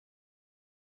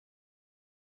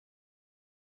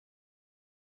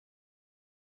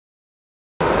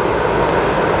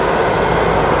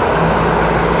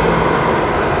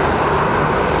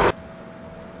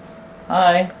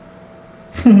Hi.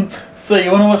 So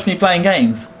you want to watch me playing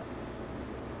games?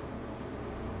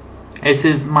 This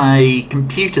is my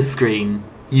computer screen.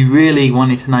 You really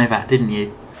wanted to know that, didn't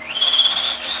you?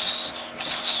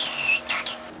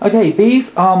 Okay,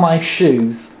 these are my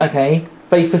shoes, okay?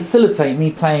 They facilitate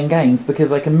me playing games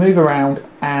because I can move around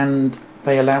and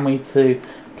they allow me to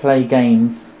play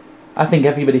games. I think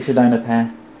everybody should own a pair.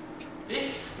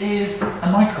 This is a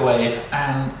microwave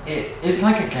and it's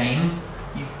like a game.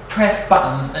 You press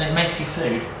buttons and it makes you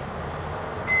food.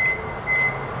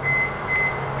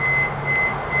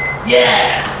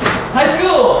 Yeah! High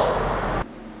score!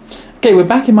 Okay, we're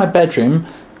back in my bedroom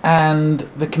and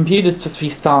the computer's just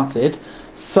restarted.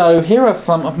 So here are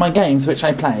some of my games which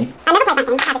I play. I never played that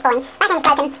game, that is boring. That game is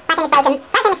broken. That game is broken.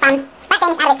 That game is fun. That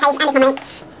game is out of its case and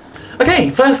it's my mate. Okay,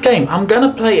 first game. I'm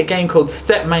gonna play a game called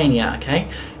Step Mania, okay?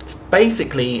 It's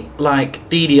basically like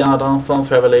DDR Dance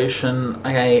Dance Revolution.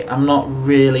 Okay, I'm not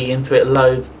really into it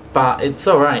loads, but it's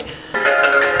alright.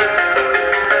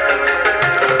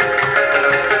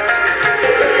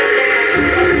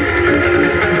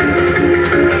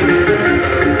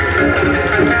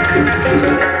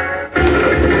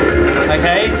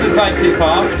 Okay, this is like too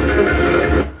fast.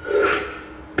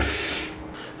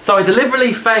 So I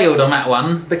deliberately failed on that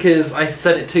one because I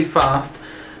said it too fast.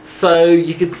 So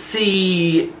you could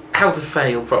see how to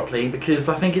fail properly because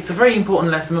I think it's a very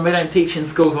important lesson and we don't teach it in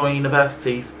schools or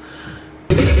universities.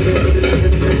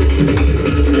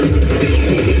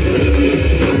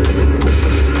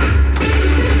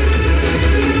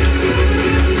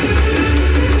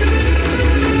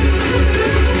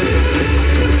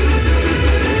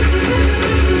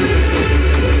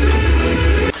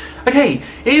 Okay,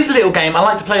 here's a little game I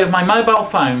like to play with my mobile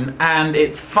phone and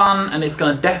it's fun and it's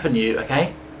going to deafen you,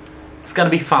 okay? It's going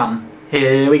to be fun.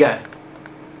 Here we go.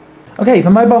 Okay, the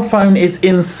mobile phone is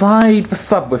inside the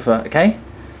subwoofer, okay?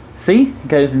 See? It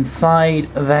goes inside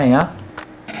there.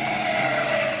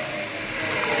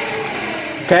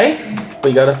 Okay?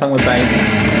 We got a song with bass.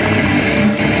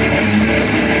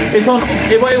 It's on.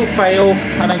 It will fail.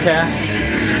 I don't care.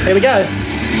 Here we go.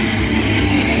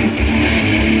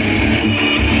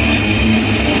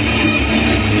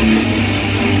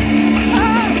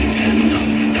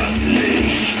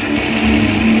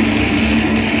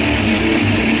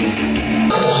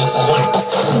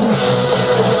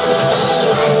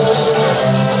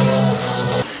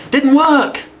 Didn't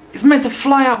work! It's meant to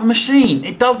fly out the machine.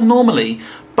 It does normally,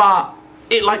 but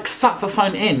it like sucked the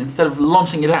phone in instead of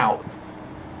launching it out.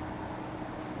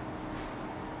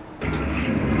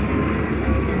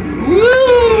 Woo!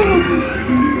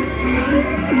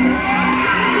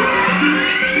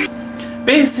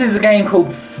 This is a game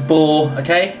called Spore,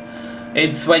 okay?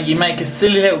 It's where you make a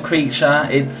silly little creature.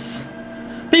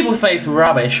 People say it's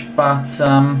rubbish, but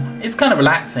it's kind of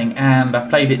relaxing and I've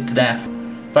played it to death.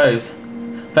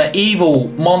 They're evil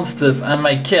monsters and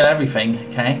they kill everything,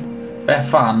 okay? They're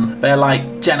fun. They're like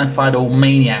genocidal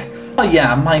maniacs. Oh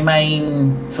yeah, my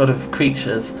main sort of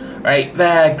creatures, right?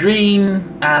 They're green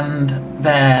and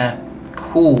they're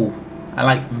cool. I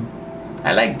like them.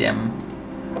 I like them.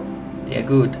 They're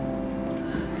good.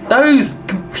 Those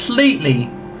completely...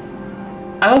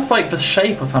 I just like the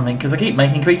shape or something because I keep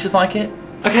making creatures like it.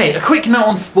 Okay, a quick note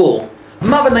on Spore.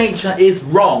 Mother Nature is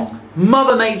wrong.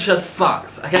 Mother Nature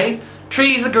sucks, okay?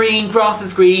 Trees are green, grass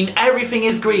is green, everything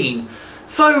is green.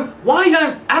 So why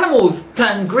don't animals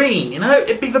turn green, you know?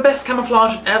 It'd be the best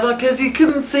camouflage ever because you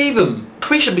couldn't see them.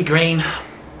 We should be green.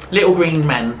 Little green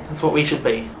men. That's what we should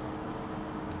be.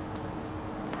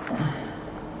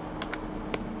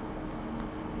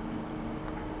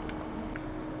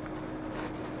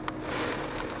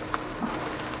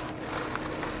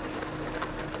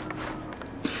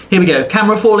 Here we go.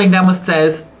 Camera falling down the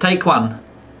stairs. Take one.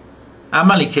 I'm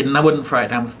only kidding, I wouldn't throw it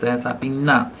down the stairs, that'd be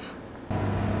nuts.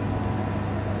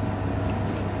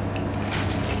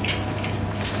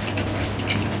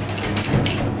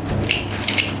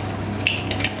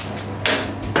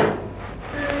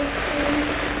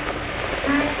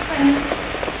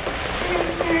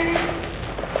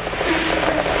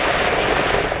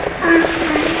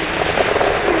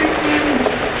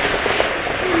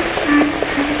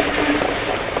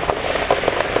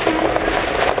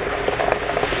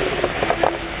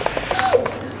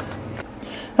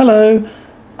 Hello.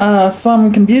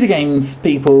 Some computer games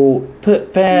people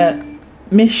put their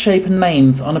misshapen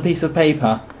names on a piece of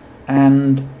paper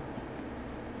and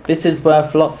this is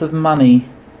worth lots of money.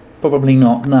 Probably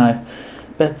not, no.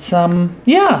 But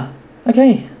yeah,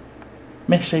 okay.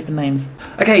 Misshapen names.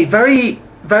 Okay,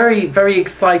 very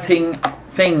exciting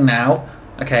thing now.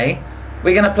 Okay,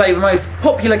 we're gonna play the most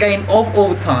popular game of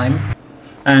all time.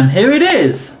 And here it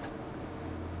is.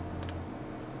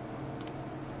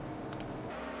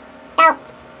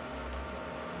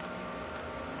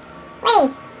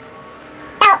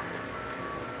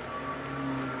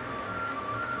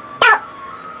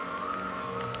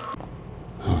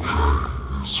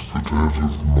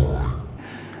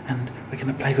 we're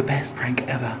gonna play the best prank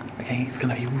ever. Okay, it's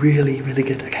gonna be really, really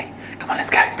good. Okay, come on, let's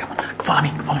go. Come on, follow me,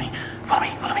 follow me, follow me,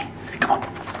 follow me. Come on.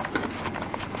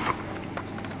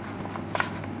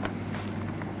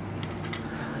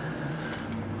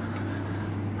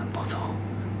 A bottle.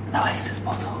 No Ace's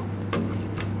bottle.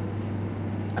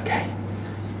 Okay,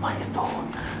 it's by his door.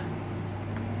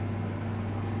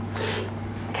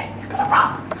 Okay, we're gonna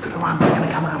run. We're gonna run. We're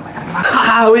gonna come out. We're gonna come out.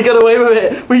 Ha! We got away with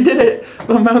it. We did it.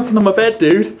 I'm bouncing on my bed,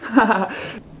 dude.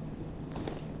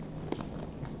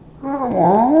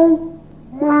 Hello,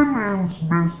 my name's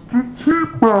Mr.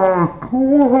 Hedgehog.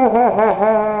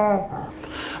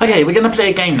 Okay, we're gonna play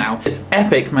a game now. It's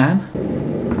epic, man.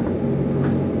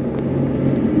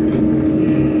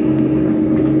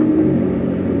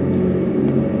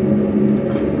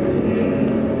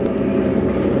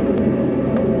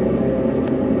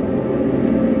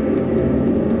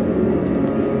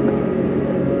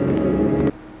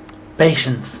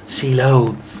 Patience, she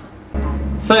loads.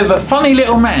 So the funny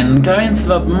little men go into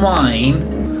the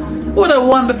mine. What a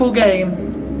wonderful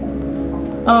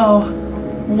game. Oh,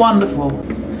 wonderful.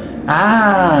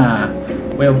 Ah,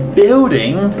 we're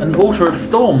building an altar of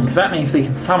storms. That means we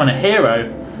can summon a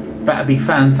hero. That'd be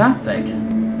fantastic.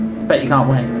 Bet you can't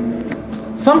win.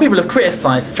 Some people have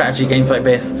criticised strategy games like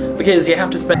this because you have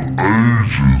to spend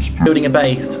building a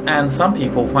base, and some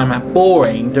people find that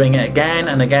boring, doing it again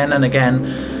and again and again.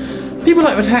 People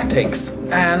like the tactics,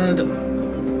 and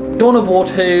Dawn of War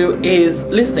 2 is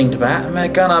listening to that, and they're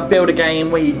gonna build a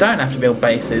game where you don't have to build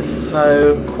bases,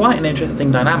 so quite an interesting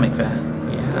dynamic there.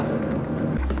 Yeah.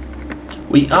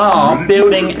 We are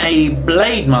building a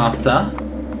Blade Master.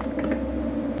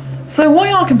 So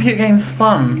why are computer games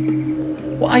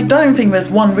fun? Well, I don't think there's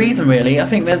one reason really, I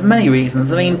think there's many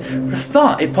reasons. I mean, for a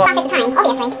start, it Passes the time,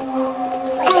 obviously.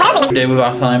 what do we do with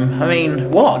our time? I mean,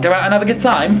 what? Go out and have a good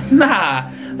time? Nah,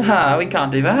 we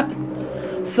can't do that.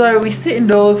 So we sit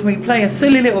indoors, we play a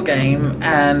silly little game,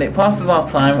 and it passes our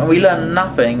time, and we learn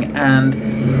nothing. And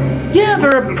yeah,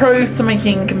 there are pros to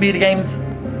making computer games,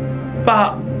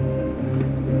 but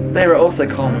there are also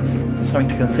cons. Something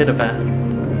to consider there.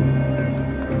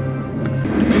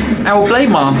 Our Blade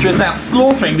Master is now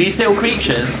slaughtering these little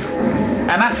creatures,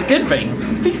 and that's a good thing.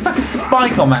 If he stuck a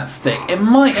spike on that stick, it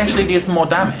might actually do some more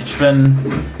damage than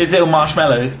his little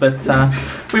marshmallows, but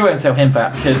we won't tell him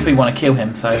that because we want to kill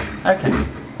him, so okay,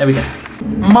 there we go.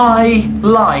 My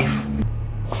life.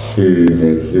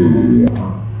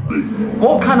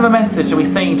 What kind of a message are we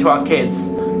saying to our kids?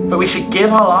 That we should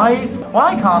give our lives?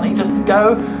 Why can't he just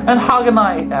go and hug a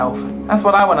night elf? That's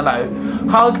what I want to know.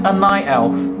 Hug a night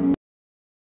elf.